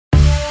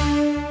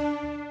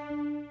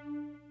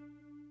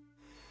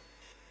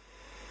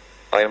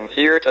I'm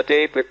here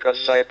today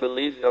because I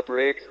believe the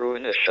breakthrough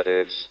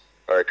initiatives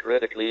are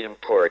critically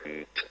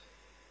important.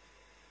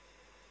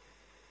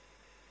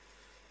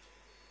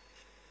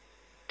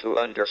 To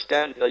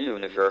understand the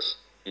universe,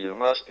 you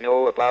must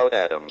know about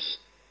atoms,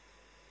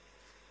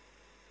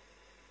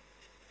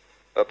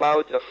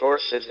 about the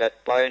forces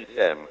that bind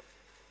them,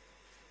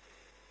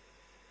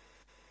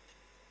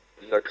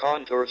 the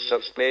contours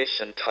of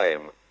space and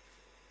time,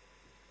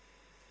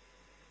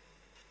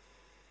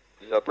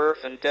 the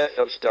birth and death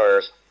of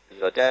stars,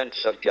 the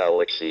dance of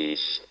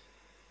galaxies,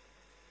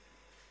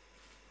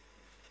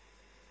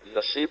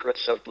 the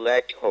secrets of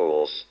black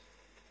holes.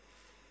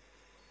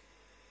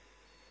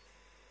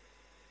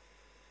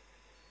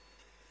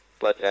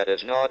 But that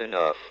is not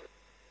enough.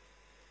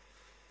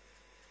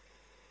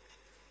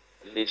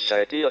 These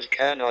ideas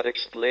cannot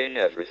explain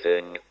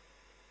everything.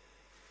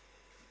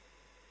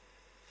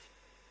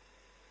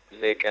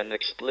 They can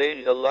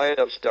explain the light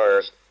of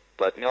stars,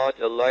 but not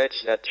the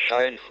lights that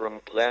shine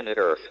from planet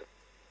Earth.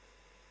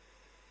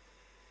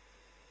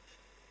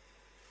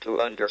 To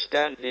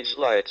understand these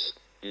lights,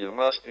 you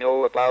must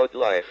know about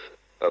life,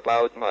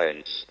 about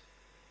minds.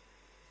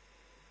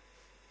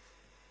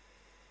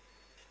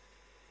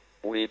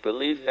 We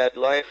believe that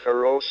life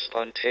arose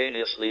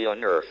spontaneously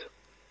on Earth.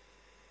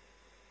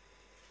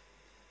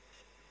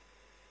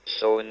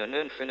 So in an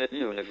infinite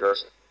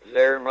universe,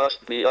 there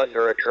must be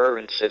other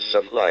occurrences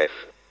of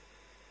life.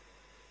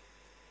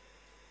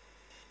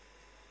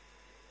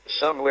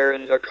 Somewhere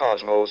in the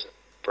cosmos,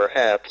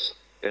 perhaps,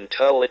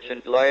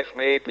 intelligent life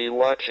may be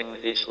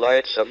watching these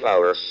lights of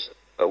ours,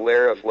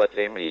 aware of what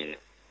they mean.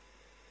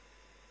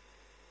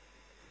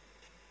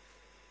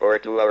 Or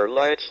do our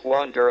lights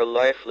wander a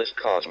lifeless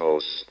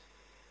cosmos?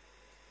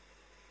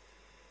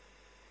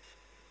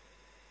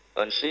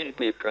 Unseen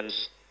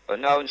beacons,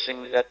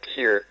 announcing that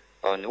here,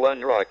 on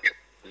one rock,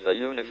 the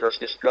universe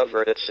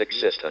discovered its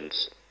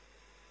existence.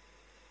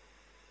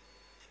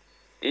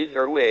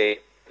 Either way,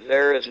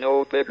 there is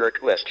no bigger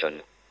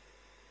question.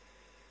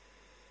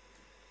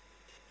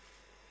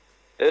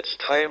 It's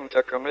time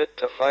to commit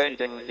to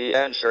finding the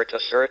answer to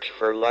search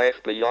for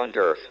life beyond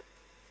Earth.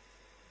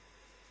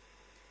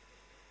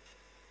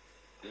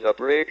 The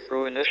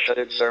breakthrough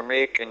initiatives are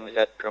making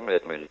that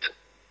commitment.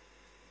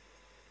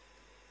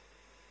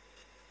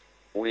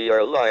 We are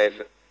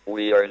alive,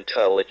 we are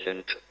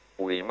intelligent,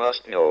 we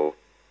must know.